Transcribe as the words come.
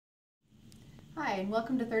Hi, and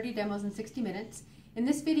welcome to 30 Demos in 60 Minutes. In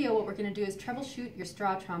this video, what we're going to do is troubleshoot your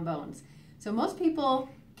straw trombones. So most people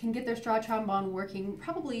can get their straw trombone working.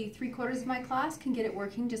 Probably 3/4 of my class can get it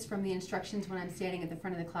working just from the instructions when I'm standing at the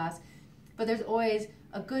front of the class. But there's always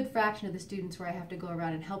a good fraction of the students where I have to go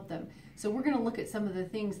around and help them. So we're going to look at some of the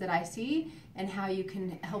things that I see and how you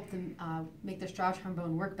can help them make their straw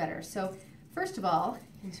trombone work better. So first of all,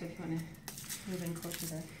 and so if you want to move in closer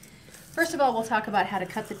there. First of all, we'll talk about how to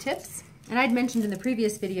cut the tips. And I'd mentioned in the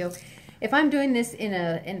previous video, if I'm doing this in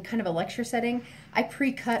kind of a lecture setting, I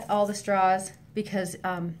pre-cut all the straws because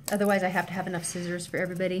otherwise I have to have enough scissors for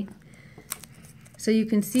everybody. So you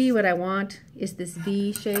can see what I want is this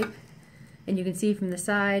V shape, and you can see from the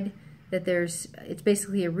side that it's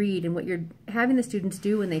basically a reed, and what you're having the students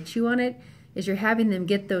do when they chew on it is you're having them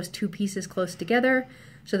get those two pieces close together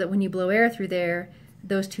so that when you blow air through there,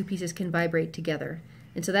 those two pieces can vibrate together.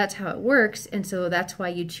 And so that's how it works, and so that's why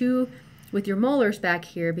you chew with your molars back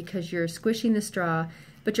here, because you're squishing the straw,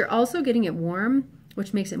 but you're also getting it warm,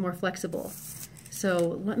 which makes it more flexible.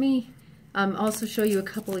 So let me also show you a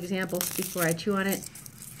couple examples before I chew on it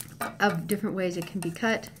of different ways it can be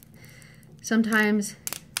cut. Sometimes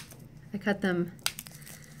I cut them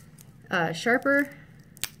sharper,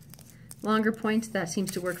 longer points. That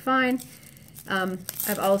seems to work fine.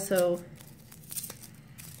 I've also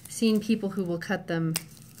seen people who will cut them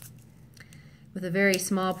with a very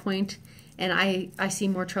small point, and I see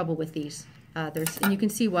more trouble with these. And you can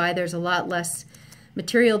see why. There's a lot less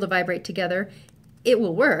material to vibrate together. It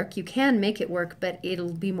will work, you can make it work, but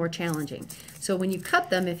it'll be more challenging. So when you cut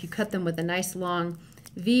them, if you cut them with a nice long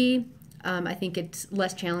V, I think it's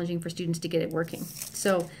less challenging for students to get it working.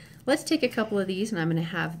 So let's take a couple of these, and I'm going to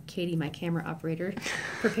have Katie, my camera operator,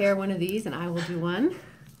 prepare one of these, and I will do one.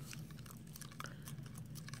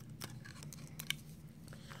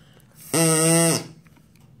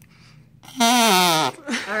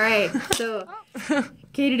 All right, so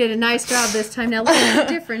Katie did a nice job this time. Now look at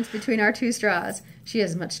the difference between our two straws. She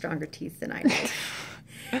has much stronger teeth than I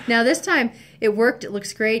do. Now this time it worked. It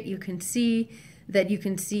looks great. You can see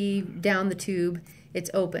down the tube. It's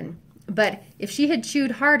open. But if she had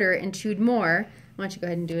chewed harder and chewed more, why don't you go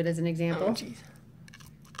ahead and do it as an example? Oh, geez.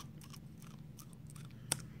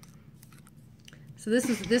 So this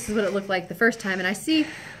is what it looked like the first time, and I see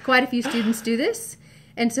quite a few students do this.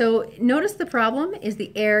 And so notice the problem is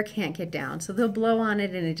the air can't get down. So they'll blow on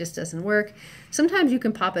it and it just doesn't work. Sometimes you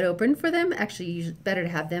can pop it open for them. Actually, it's better to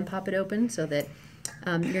have them pop it open so that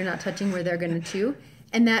you're not touching where they're going to chew.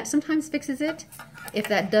 And that sometimes fixes it. If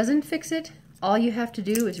that doesn't fix it, all you have to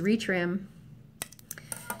do is retrim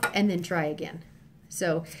and then try again.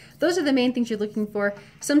 So those are the main things you're looking for.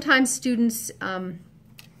 Sometimes students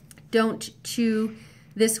don't chew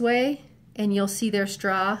this way, and you'll see their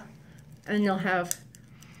straw and they'll have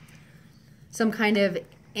some kind of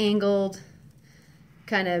angled,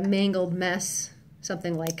 kind of mangled mess,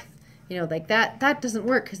 something like, like that. That doesn't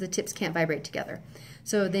work because the tips can't vibrate together.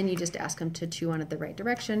 So then you just ask them to chew on it the right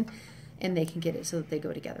direction, and they can get it so that they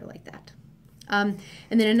go together like that. And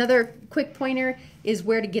then another quick pointer is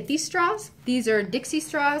where to get these straws. These are Dixie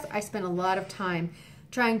straws. I spent a lot of time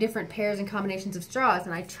trying different pairs and combinations of straws,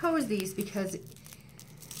 and I chose these because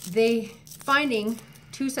finding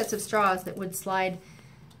two sets of straws that would slide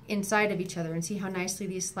inside of each other, and see how nicely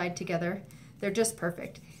these slide together. They're just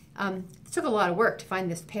perfect. It took a lot of work to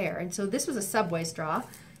find this pair, and so this was a Subway straw.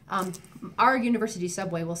 Our university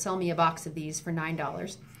Subway will sell me a box of these for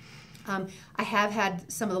 $9. I have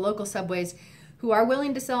had some of the local Subways who are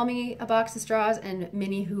willing to sell me a box of straws, and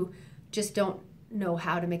many who just don't know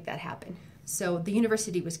how to make that happen. So the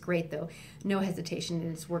university was great though, no hesitation,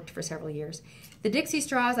 and it's worked for several years. The Dixie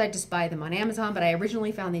straws, I just buy them on Amazon, but I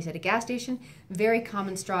originally found these at a gas station. Very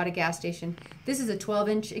common straw at a gas station. This is a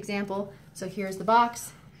 12-inch example. So here's the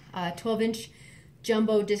box, 12-inch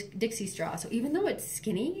jumbo Dixie straw. So even though it's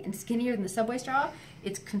skinny and skinnier than the Subway straw,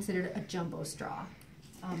 it's considered a jumbo straw.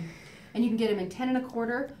 And you can get them in 10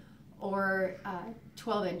 1/4 or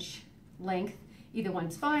 12-inch length. Either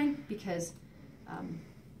one's fine because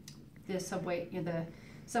the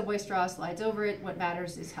Subway straw slides over it. What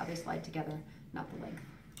matters is how they slide together, not the length.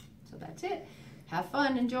 So that's it. Have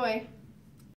fun, enjoy.